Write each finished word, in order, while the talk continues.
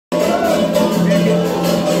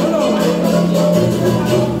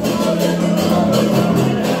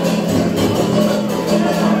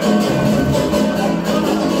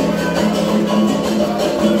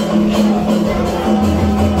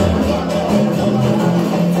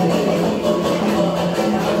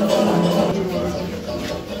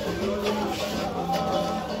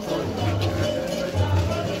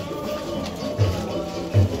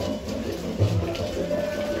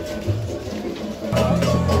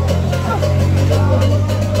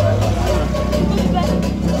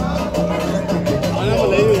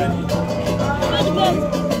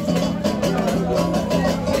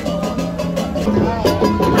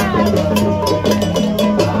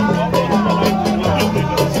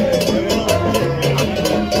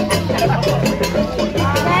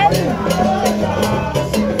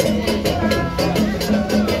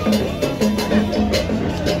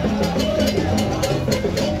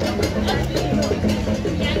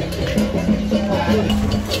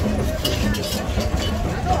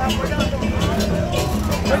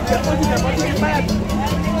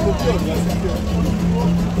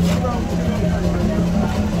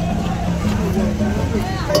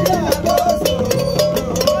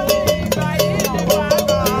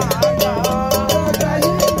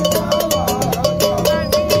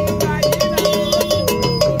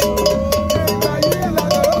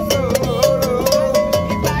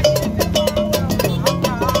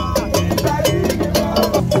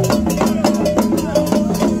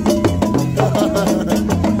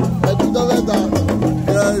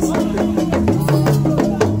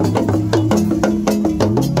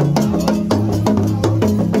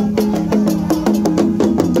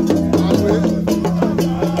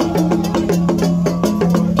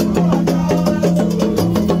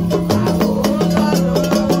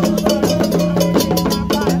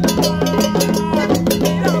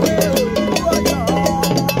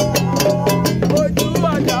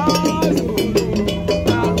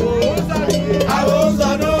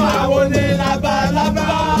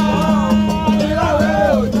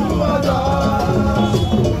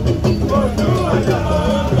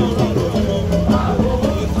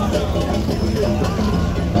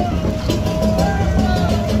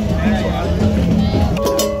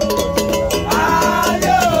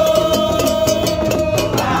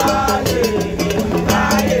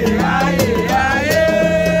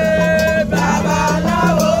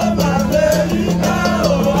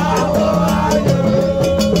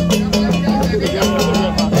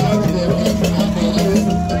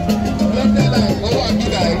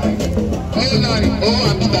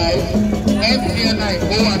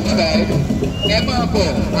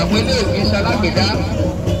àwọn ilé òfin ṣalágbèdá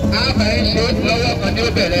àbá ẹ ṣe lọ́wọ́ kan ní ó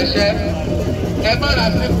bẹ̀rẹ̀ iṣẹ́ ẹ má ra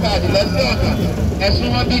sim card lọ sí ọ̀nà ẹ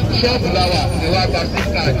súnmọ́ bí ṣọ́ọ̀bù làwà ẹ wá gba sim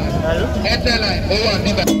card ẹ tẹ́lẹ̀ ó wà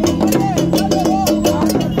níbà.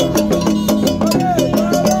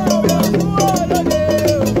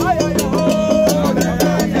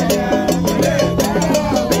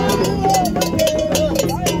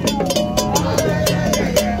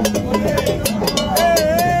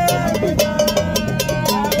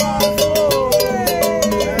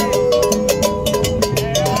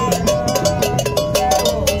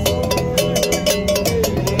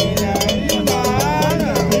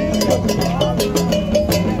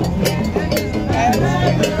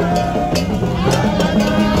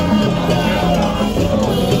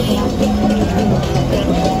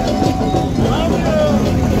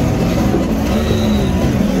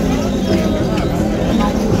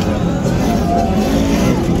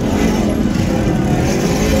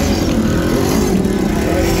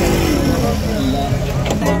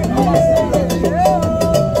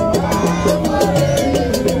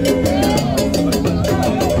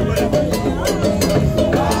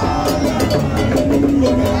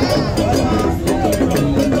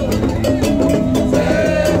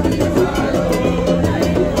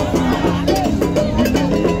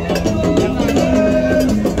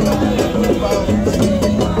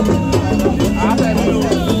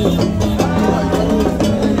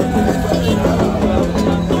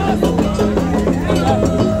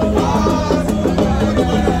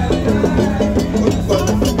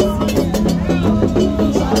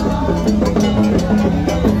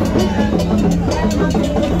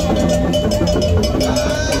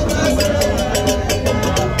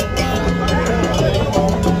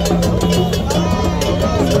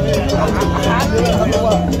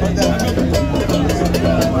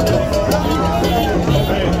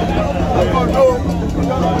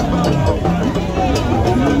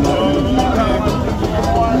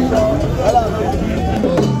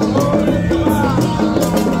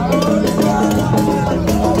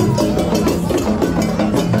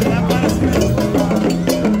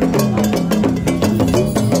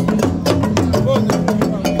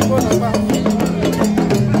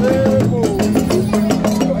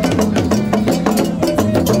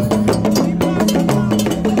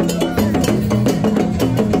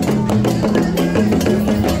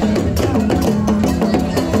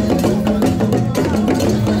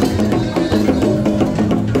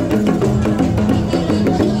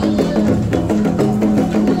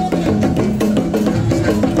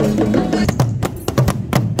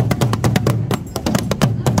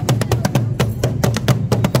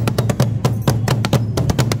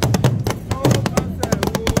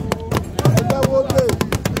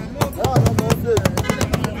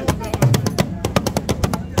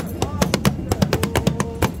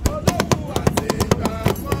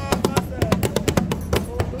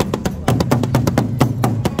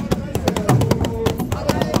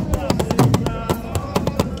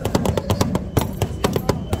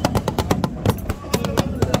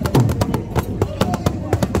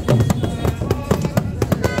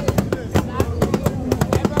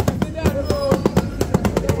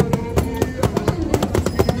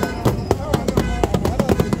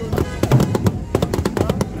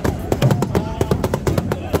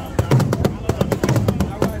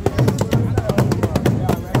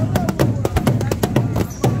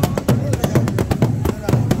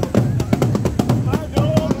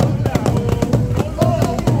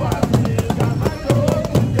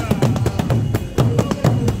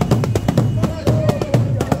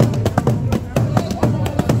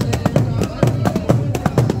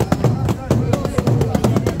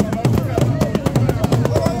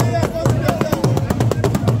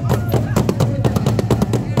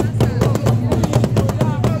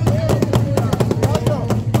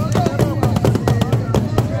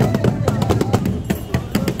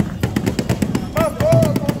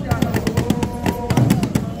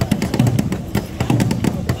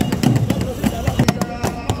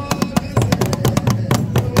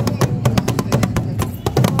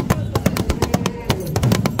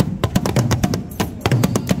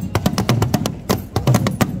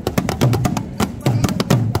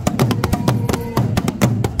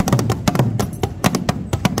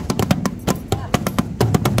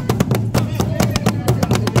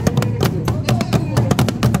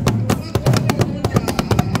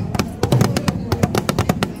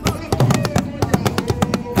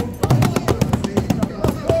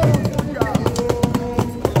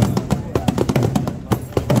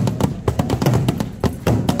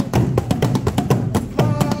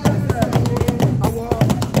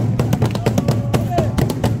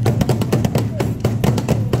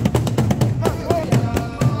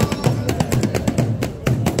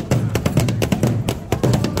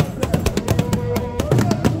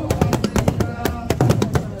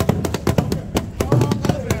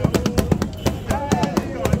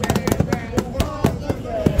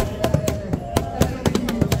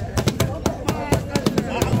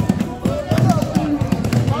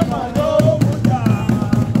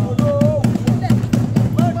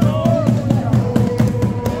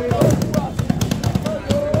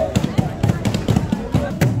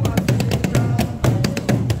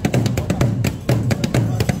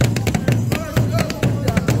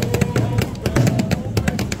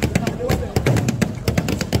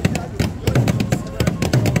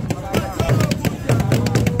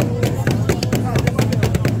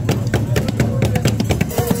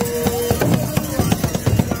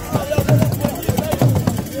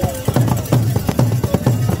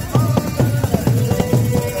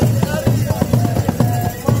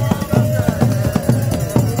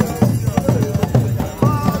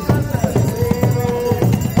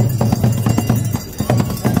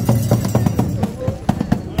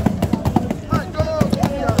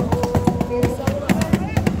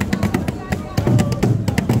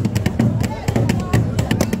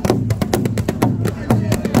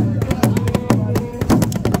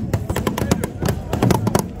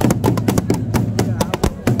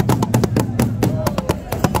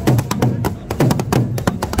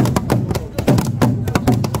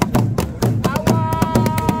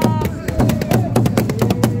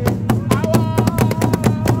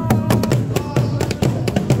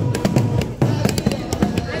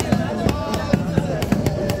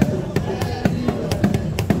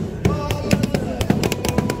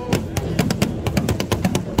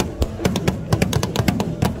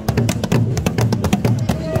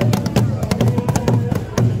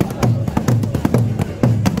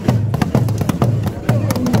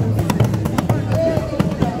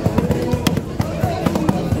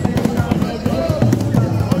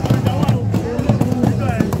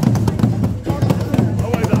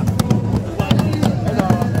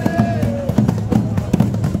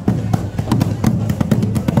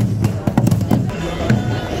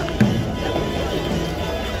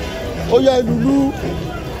 yá ìlúlú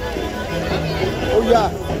ó yá.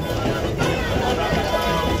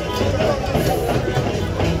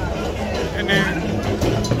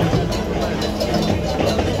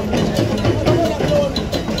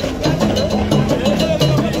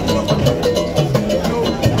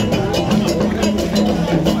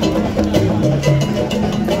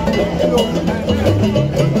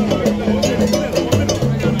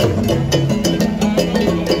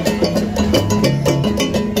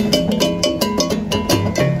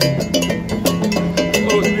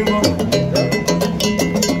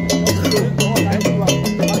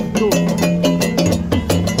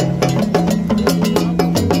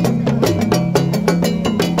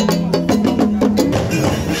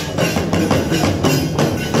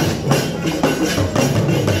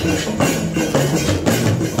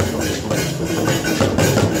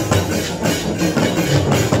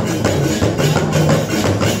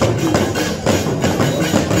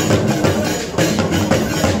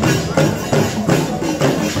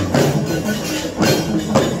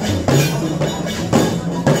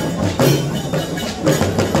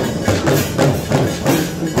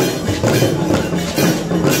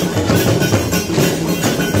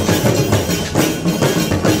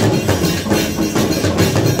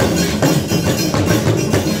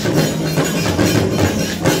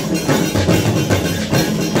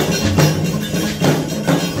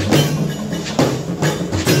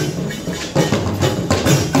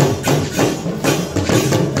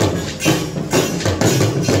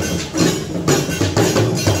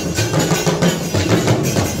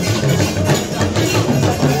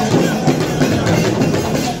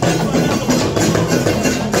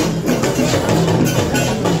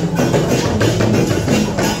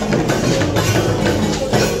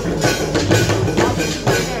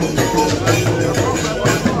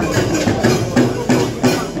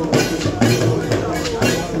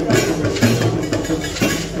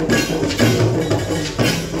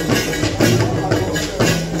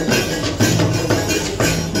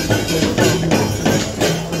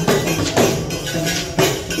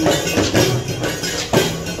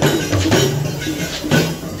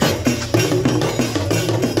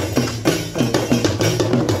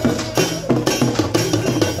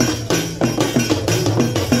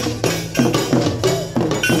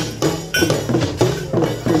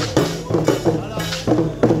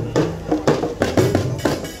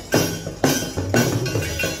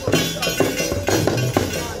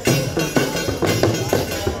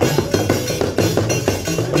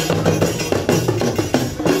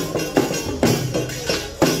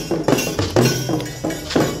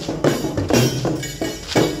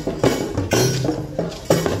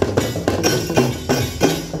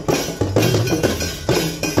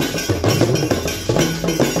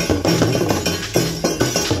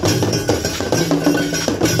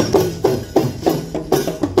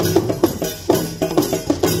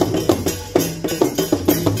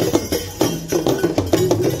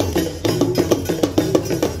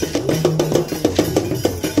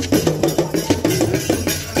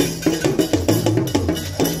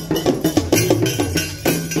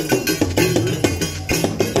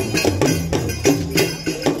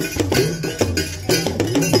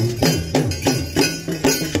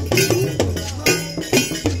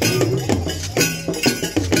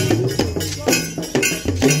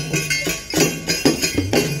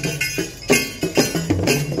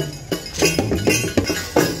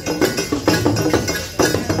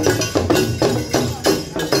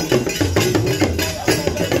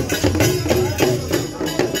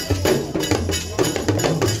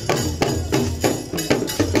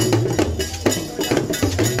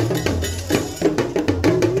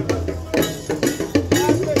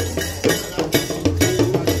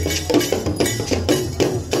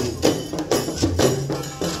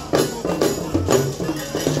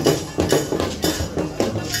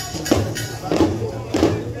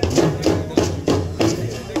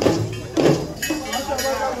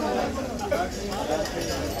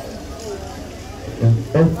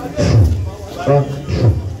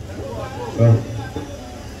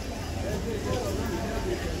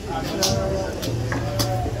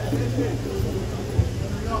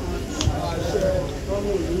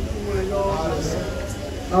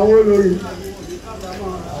 àwọn olórí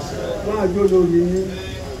máa jó lórí ní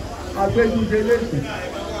agbẹ́júṣe lẹ́sìn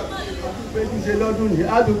agbẹ́júṣe lọ́dún ní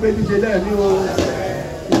àtúgbẹ́júṣe lẹ́ẹ̀ní o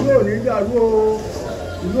ìlú ò ní dàrú o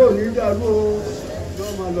ìlú ò ní dàrú o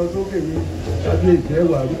lọ́ọ́ máa lọ sókè ní tàbí ètò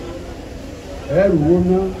ẹ̀wà rí ẹ̀rùwó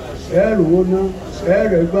ná ẹ̀rùwó ná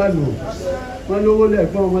ẹ̀rẹ̀ gbàlù wọn lówó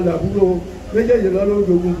lẹ́ẹ̀kan ọmọ làbúrò méjèèjì lọ ló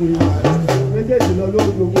jogún fún yín méjèèjì lọ ló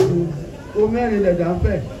jogún fún yín o mẹ́rin lẹ̀dá ń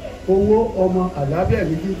fẹ̀ owó ọmọ àlàáfíà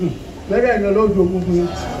mi gígùn bẹ́rẹ̀ ìyàn ló jogún fún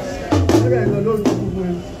bẹ́rẹ̀ ìyàn ló jogún fún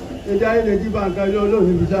èdè ayé lè jí bàǹkà ilé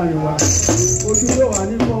olóòní fi sáàrin wa ojú yóò wà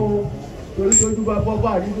ní fọ́ o torí tójú bá fọ́ bá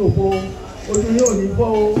àdídò fọ́ o ojú yóò ní fọ́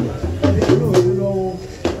o ẹ̀dẹ̀ yóò ní lọ o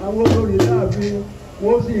àwọn olórí láàfin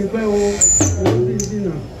wọ́n sì ń pẹ́ o wọ́n sì ń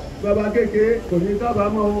dìnà bàbá kékeré kò ní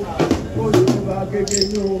kábàámọ̀ o kó ní bàbá kékeré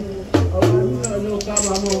ní o ọba nílò ló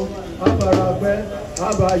kábàámọ̀ àbàrà pẹ́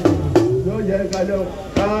àbàjì yóò jẹ́ kalẹ̀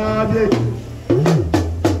kábíyèsí.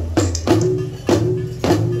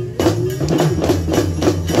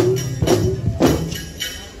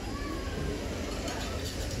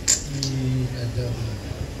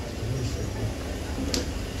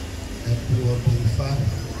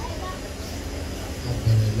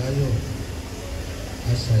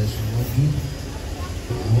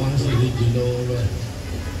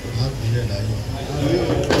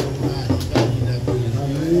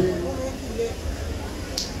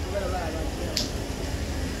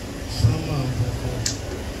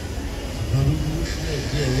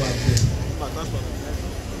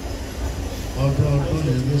 ọdún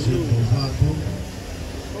ni ló ṣe dùn fún ató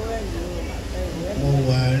mo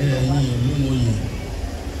wà rí ẹ̀yìn ìlú mòye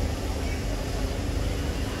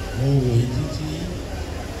mo wò yí títí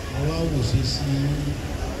mo wá wò sí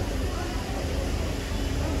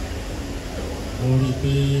mo rí i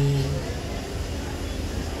pé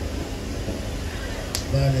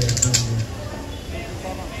báàlẹ̀ ẹ̀gbọ́n mi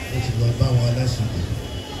ó ti lọ bá àwọn aláṣẹjù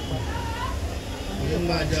ó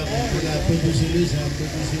máa jagun kí la péjú sí léṣe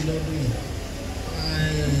àpéjú sí lọ́dún yìí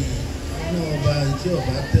ọmọ ọba tí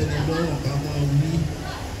ọba tẹ́ni lọ́rùn ká máa wí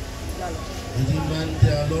èyí máa ń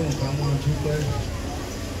tẹ́ a lọ́rùn ká máa dúpẹ́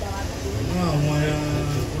fún àwọn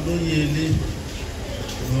olóyè ilé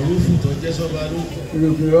mọ̀rúfù tó jẹ́ sọ́ba lójú.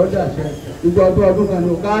 ìrògbèrè ọjà ṣe gbogbo ọdún kan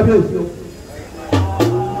ní kábíyèsí o.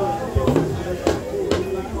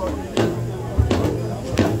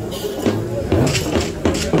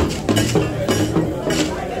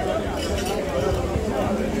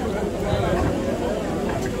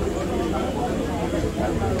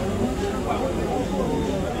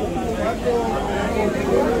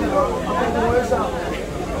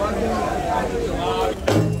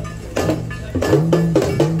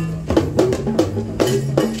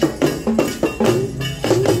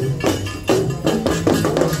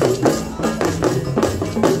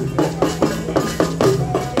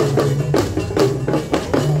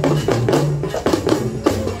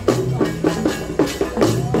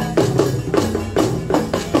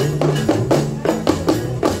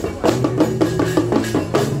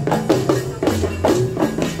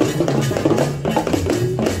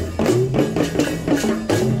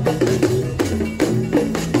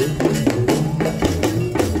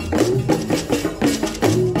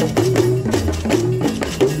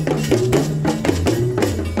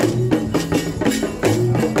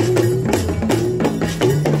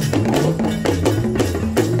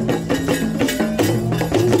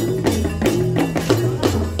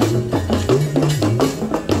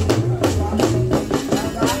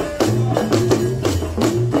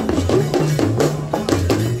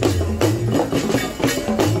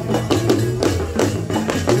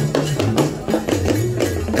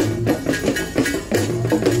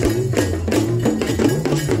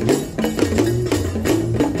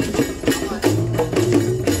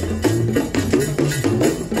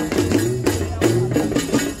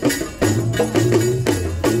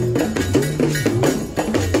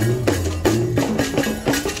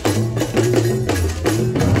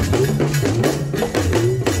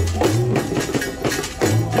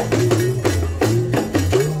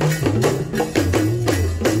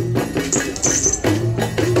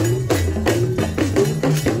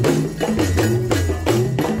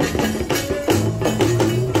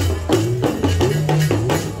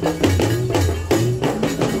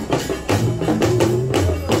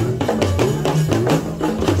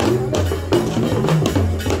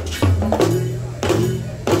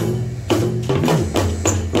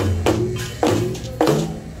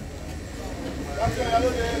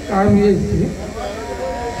 kábíyèsí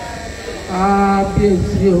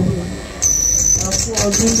kábíyèsí o a kú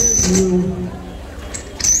ọdún lẹ́yìn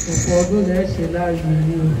o ọ̀pọ̀ ọdún lẹ́ ṣe láàyè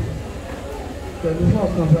yìí o pẹ̀lú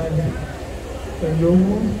fọkànbalẹ̀ pẹ̀lú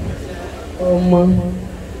owó ọmọ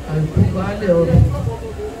àìkúbalẹ̀ ọ̀rọ̀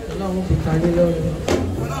ọlọ́run fi ta yín lọ́rùn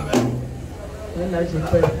ẹ̀ láti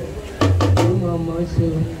pẹ́ ẹ̀ mọ̀ ọmọ ṣe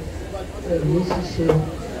o ẹ̀mí ṣiṣẹ́ o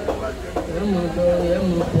ẹ̀ mọ̀ lọ́rọ̀ ẹ̀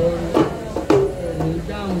mọ̀ bọ́ọ̀rọ̀ ẹ̀mí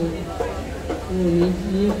dáhùn òní tí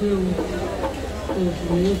yín gbé o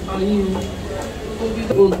oṣù ní fáyín o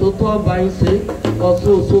ohun tó tọ́ ọba yín ṣe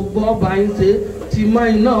Ọ̀ṣun Òṣogbo ọba yín ṣe tìmọ̀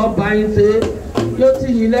iná ọba yín ṣe yóò tì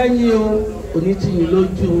yín lẹ́yìn o òní tì yín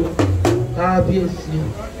lójú o kábíyèsí o.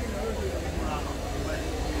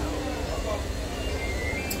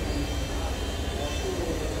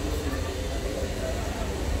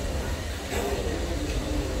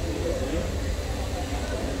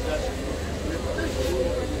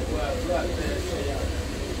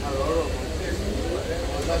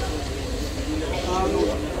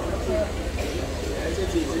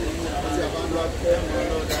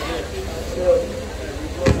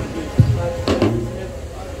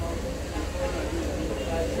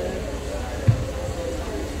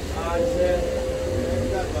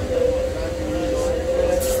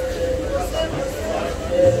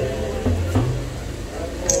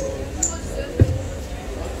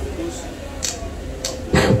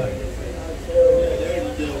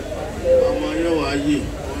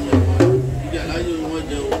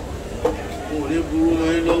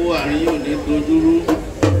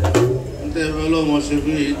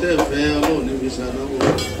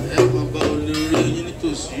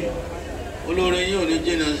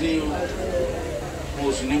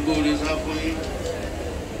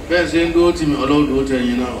 bẹ́ẹ̀ ṣe ń dúró tì mí ọlọ́run dúró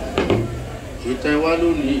tẹ̀yìn náà ìtẹ́ wá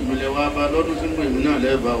lónìí ìpìlẹ̀ wa bá lọ́dún tí ń pè mí náà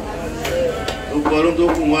lẹ́ẹ̀bá o gbogbo ọdún tó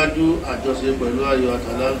kù wájú àjọṣe pẹ̀lú ayọ̀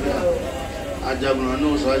àtàláfíà ajagunà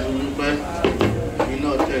náà ṣáájú wípé èmi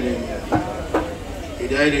náà tẹ̀lé mi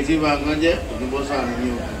ìdá èdè tí bá ń gán jẹ́ oníbọ́sà mi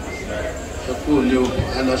o ẹ kú òlé o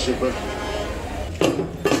á lọ ṣe pẹ́.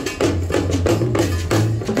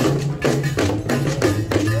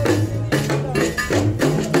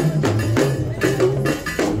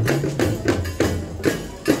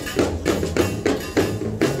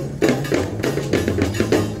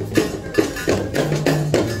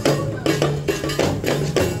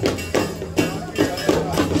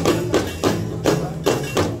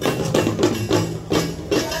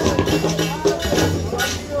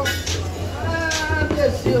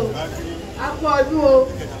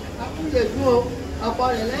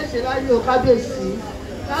 kábíyèsí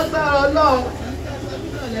lágbára ọlọ́run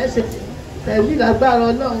lẹ́sẹ̀ tẹ̀wí lágbára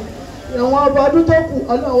ọlọ́run ìwọ̀n ọba ọdún tó kù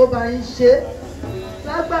ọlọ́run ó bá yín ṣe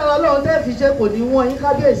lágbára ọlọ́run tẹ́ fi ṣe kò ní wọ́n yín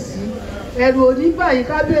kábíyèsí ẹ̀rù ò ní bà yín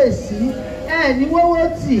kábíyèsí ẹ̀ ní wọ́wọ́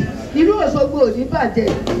tì ìlú Òṣogbo ò ní bàjẹ́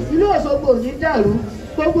ìlú Òṣogbo ò ní dàrú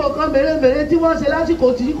gbogbo nǹkan mèremère tí wọ́n ṣe lásìkò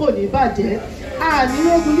tí kò ní bàjẹ́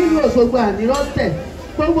ànírógun nílùú Òṣogbo ànírọ́tẹ̀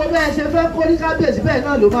gbogbo bẹ́ẹ̀ ṣe fẹ́ kórí kábíyèsí bẹ́ẹ̀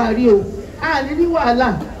náà ló máa rí o àní ní wàhálà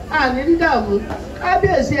àní ní dààmú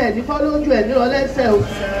kábíyèsí ẹ̀ ní fọ́lójú ẹ̀ ní rọlẹ́sẹ̀ o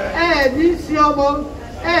ẹ̀ ní sí ọmọ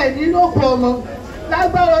ẹ̀ ní lóko ọmọ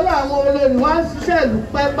lágbára láwọn olórí wá ń ṣiṣẹ́ ìlú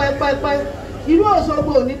pẹ́pẹ́pẹ́pẹ́ ìlú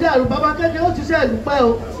Òṣogbo ò ní dàrú bàbá kékeré ó ṣiṣẹ́ ìlú pẹ́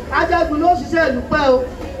o Ajagun ló ṣiṣẹ́ ìlú pẹ́ o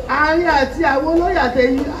àárín àti àwọn olóyè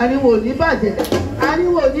àtẹ̀yìn àríwò ò ní bàjẹ́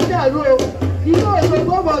àríwò ò ní dàrú o ìlú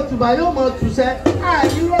Òṣogbo mọ̀ tùbà yóò mọ̀ tùṣẹ́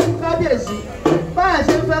àìnírójú kábíyèsí bá a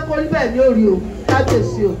ṣe ń fẹ́ kórí bẹ́ẹ̀ ní orí o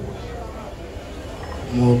kábíyèsí o.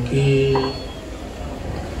 mo kí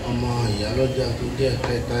ọmọ ìyálọ́jà tó jẹ́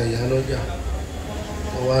kẹta ìyálọ́jà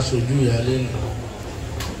wọ́n wá sojú ìyálé nù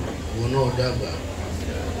àwọn náà dàgbà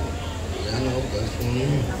ìyá náà pẹ́ fún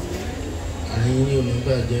yín àárín yín ò ní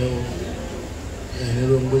bàjẹ́ o ẹ̀rín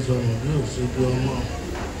ló ń gbé sọnù bí ò ṣe bí ọmọ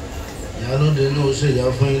ìyálóde náà ó ṣèyá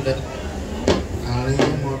fún yín dá àárín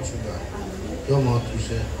yín mọ̀ tùbà yóò mọ̀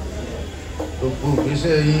tùṣẹ́ gbogbo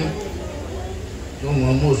ìgbésẹ̀ yín yóò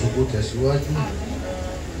mọ̀ mú Òṣogbo tẹ̀síwájú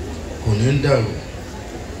kò ní ń dàrú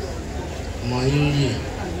ọmọ yín yè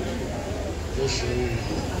ó ṣe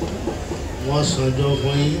wọ́n sanjọ́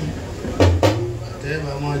fún yín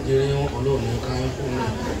àtẹ́bà máa jẹrẹ wọn ọlọ́run ká yín kú náà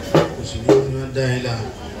kò sì ní fi dá yín là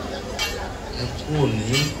ẹ kú òní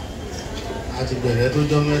àti bẹ̀rẹ̀ tó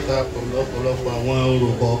jọ mẹ́ta ọ̀pọ̀lọpọ̀ àwọn orò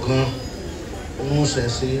kọ̀ọ̀kan ń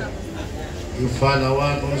ṣẹ̀ṣe ìfàlàwà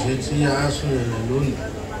tó ń ṣe tí a sùn rẹ̀ lónìí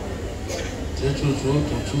tí tútù ó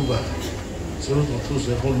tún túbà tí ó tún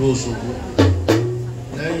túnṣe fún l'Óṣogbo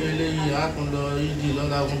lẹ́yìn eléyìí a tún lọ ìdí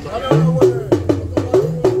lọ́la fún tọ́.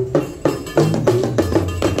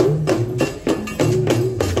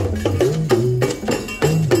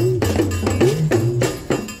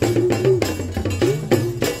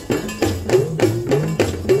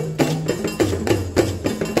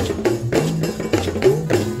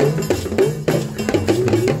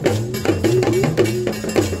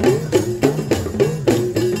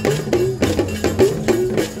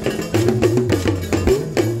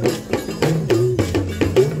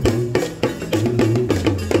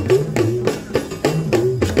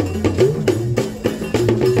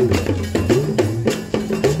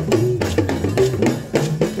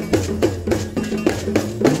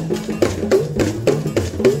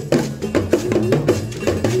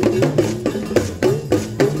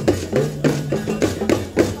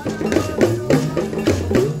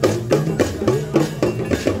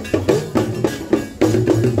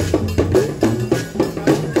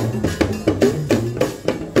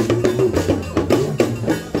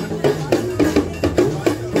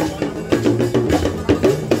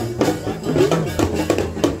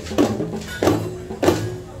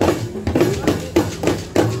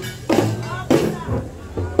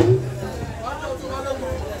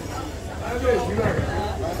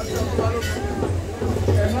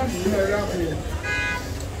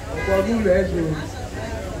 ọ̀pọ̀ ọdún lẹ́sùn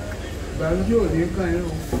ìbànújẹ́ ò ní kàn yín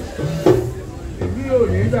o ìlú ò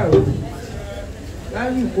ní dàrú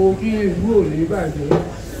lásìkò kí ìlú ò ní bàjẹ́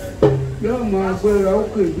yóò máa gbéra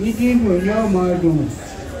òkè dídí ìmọ̀ yóò máa dùn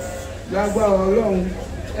lágbára ọlọ́run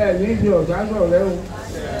ẹ̀ ní ti ọ̀tá sọ̀rẹ́ o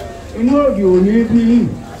inú òdì ò ní bí yìí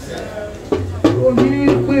ó ní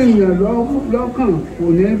pé èèyàn lọ́kàn kò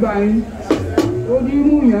ní bá yín ó ní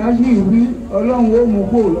mú yàn á sì wí ọlọ́run ó mú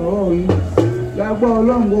kó lọ́wọ́ yín lágbá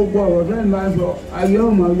ọlọ́run gbogbo ọ̀rọ̀ tẹ́ máa sọ ayé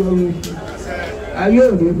ọmọ yọnu sí ayé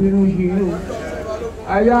ò ní bínú sí yín o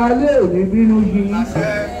aya alẹ́ ò ní bínú sí yín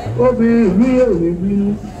obìnrin ìlú ò ní bínú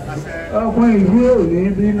ọkùnrin ìlú ò ní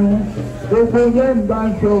bínú gbogbo tẹ́ ń bá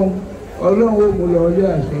sọ ọlọ́run ó mú lọ ilé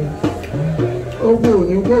àṣẹ ogun ò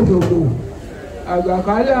ní kóṣogbo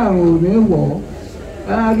àgbàkálẹ̀ àrùn ò ní wọ̀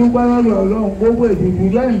ẹ́ adúgbò lọ́dọ̀ ọlọ́run gbogbo ìdìbò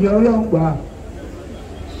lẹ́yìn ọlọ́run gbà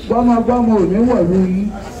gbọ́mọgbọ́mọ ò ní wọ̀ lórí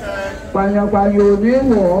pàyàpàyà ò ní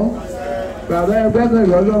wọ̀ ọ́ bàbá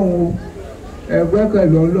ẹgbẹ́kẹ̀lé ọlọ́run o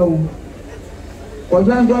ẹgbẹ́kẹ̀lé ọlọ́run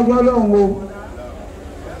kọ̀sẹ́ńtọ́tọ́ ọlọ́run o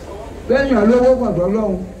lẹ́yìn olówó kọ̀tọ́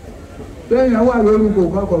ọlọ́run lẹ́yìn wà lórí kò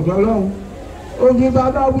kọ̀tọ́ ọlọ́run ojú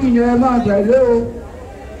bàbá wí yẹn ẹ máa tẹ̀lé o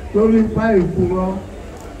lórí ifá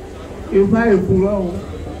ìkúrọ́ o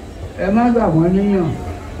ẹ má gbà wọ́n níyàn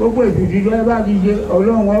gbogbo ìdìdí lọ ẹ bá ti ṣe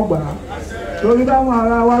ọlọ́run ọgbà torí báwọn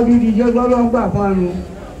ará wájú ti ṣe tọ́lọ́run gbà fún ẹnu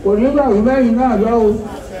kò ní gbàgbé mẹ́yìn náà lọ o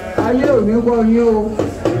ayé ò ní kọ́ yín o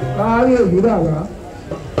káàárí òjú bàbá.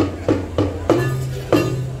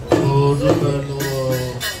 mo dúpẹ́ lọ́wọ́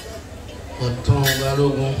ọ̀tún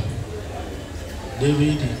balógun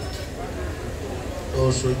David tó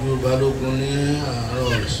ṣojú balógun ní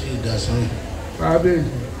àárọ̀ sí ìdásán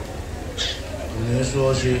kábíyèsí ní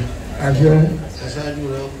ṣọ́ọ̀ṣì àṣẹ aṣáájú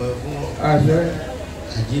rẹ̀ pẹ̀ fún àṣẹ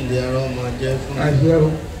àjíǹde ara ọmọ jẹ́ fún àṣẹ o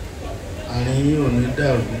àárín yìí ò ní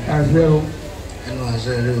dàrú àṣẹ o ẹnu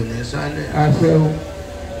àṣẹ rẹ̀ ò ní sálẹ̀ àṣẹ o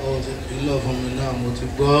ó ti kìlọ̀ fún mi náà mo ti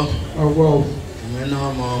gbọ́ ọgbọ́ o ìmẹ́ náà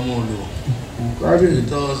mọ ọmọ lò kábíyèsí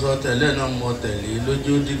ìtọ́ sọ tẹ́lẹ̀ náà mọ tẹ̀lé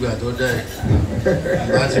lójú dìgbà tó dá ẹ̀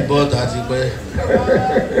bá ti bọ́ ta ti pẹ́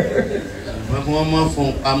ṣùgbọ́n kí wọ́n mọ̀ fún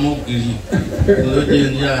amúgiri lójú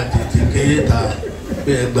ní àtètè kéèta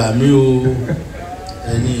pé ẹ gbà mí o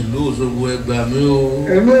ẹ̀yin ìlú Òṣogbo ẹ gbà mí o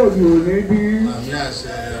ẹ̀mí òdì ò ní bí àmì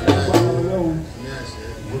àṣẹ ọlọ́run àmì àṣẹ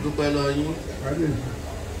mo dúpẹ́ lọ yín kábíyèsí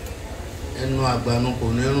ẹnu àgbànú kò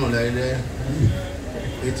ní rùn láìlẹ́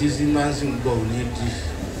etí sí máa ń sìn gbọ́ ò ní di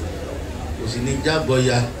kò sì ní jábọ̀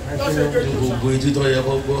ya ní gbogbo etí tó yẹ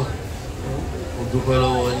kó gbọ́ mo dúpẹ́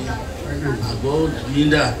lọ́wọ́ yín àgbọ̀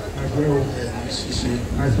yíndà ẹ̀ ní ṣíṣe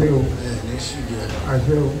ẹ̀ ní ṣìjẹ́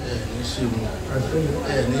ẹ̀ ní ṣìmú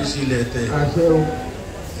ẹ̀ ní ṣílẹ̀ tẹ̀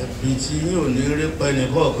ẹ̀bí tí yín ò ní rí pẹ́ni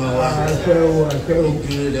kọ̀ọ̀kan wá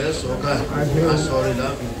ìgbìrì lẹ́ sọ́kà aṣọ́rí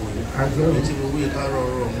láfipò yìí etí gbogbo ìkárọ̀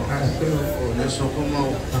ọ̀rọ̀ mọ́ ò ní sunkún mọ́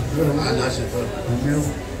aláṣepọ̀.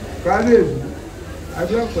 kábíyèsí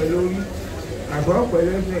àjọ pẹ̀lú orí àgbọ̀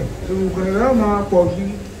pẹ̀lú ẹsẹ̀ ìrùkẹ̀rẹ̀ máa pọ̀ sí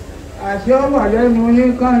àti ọwà lẹ́nu ní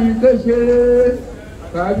káyín kéṣe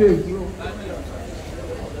kábíyèsí o.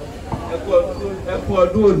 ẹ kú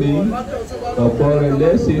ọdún òní ọ̀pọ̀ rẹ̀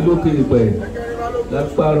lẹ́sìn lókè ìpẹ́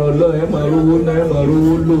lágbára ọlọ́run ẹ máa rówó ná ẹ máa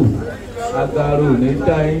rówó lò agaro ní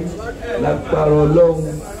dáín lágbára ọlọ́run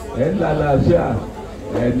ẹ ń lálàáfíà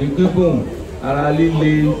ẹ̀mí gígùn ara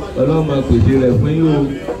líle ọlọ́run máa pèsè rẹ̀ fún yín o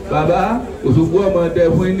bàbá Òṣogbo ọmọdé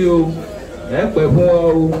fún yín ní o ẹ pẹ́ fún wọn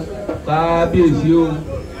o kábíyèsí o.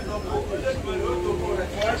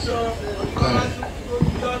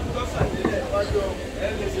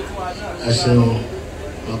 àṣẹ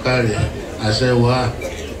ọ̀kàrẹ̀ àṣẹ wà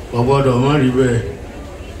ọgbọ́dọ̀ mọ́ rí bẹ́ẹ̀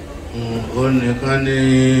ó nìkan ní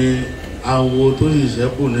awo tó sì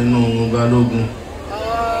ṣẹ́kù nínú balógun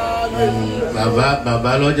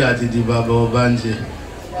bàbá lọ́jà ti di bàbá ọba ń ṣe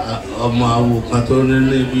ọmọ awo kan tó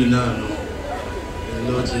nílé ibi náà nù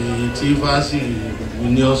ló ti tí fásitì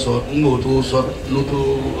ní ọ̀sọ̀ ńgbò tó sọ ló tó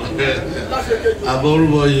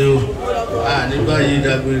abọ́rúbọ yìí o ní báyìí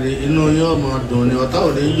dágbére inú yín ọmọ dùn ní ọ̀tá ò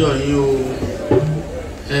ní yọ̀ yín o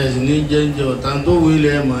ẹ̀ sì ní jẹ́jẹ́ ọ̀tá tó wí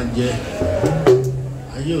ilẹ̀ ẹ̀ máa jẹ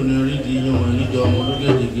ayé ò ní rí di yín wọn níjọ ọmọ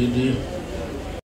ológèdègèdè